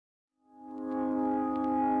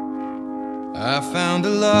I found a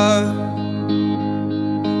love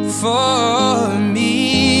for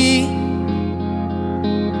me.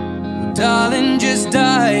 Well, darling, just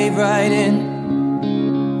dive right in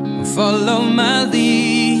and follow my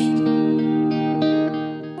lead.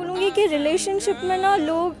 बोलूँगी कि relationship में ना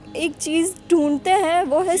लोग एक चीज़ ढूंढते हैं,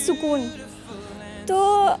 वो है सुकून। तो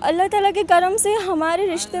अल्लाह ताला के करम से हमारे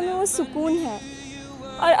रिश्ते में वो सुकून है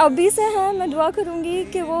और अभी से है। मैं दुआ करूँगी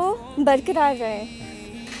कि वो बरकरार रहे,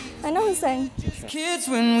 है ना Hussain? Kids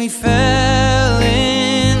when we fell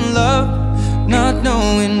in love, not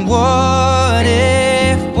knowing what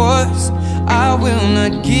it was. I will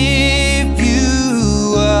not give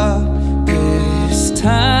you up this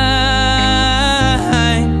time.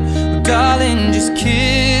 Darling, just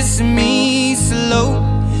kiss me slow.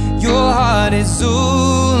 Your heart is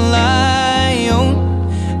all I own,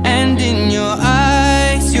 and in your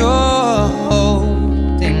eyes you're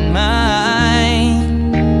holding mine.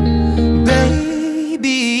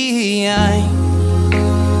 Baby, I'm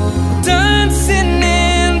dancing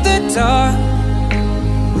in the dark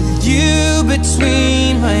with you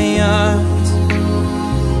between my arms,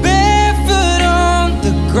 barefoot on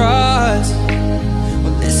the grass.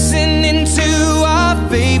 We're listening to our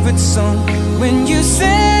favorite song. When you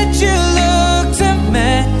said you looked a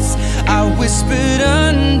mess, I whispered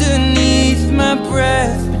underneath my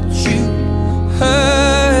breath, but you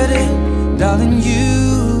heard it. Darling, you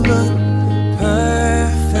look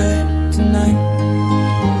perfect tonight.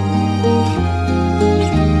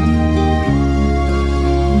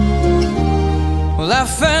 Well, I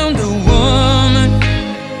found a woman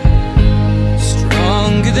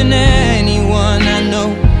stronger than anyone I know.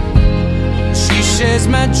 She shares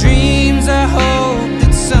my dreams. I hope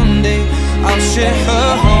that someday I'll share her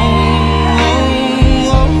home.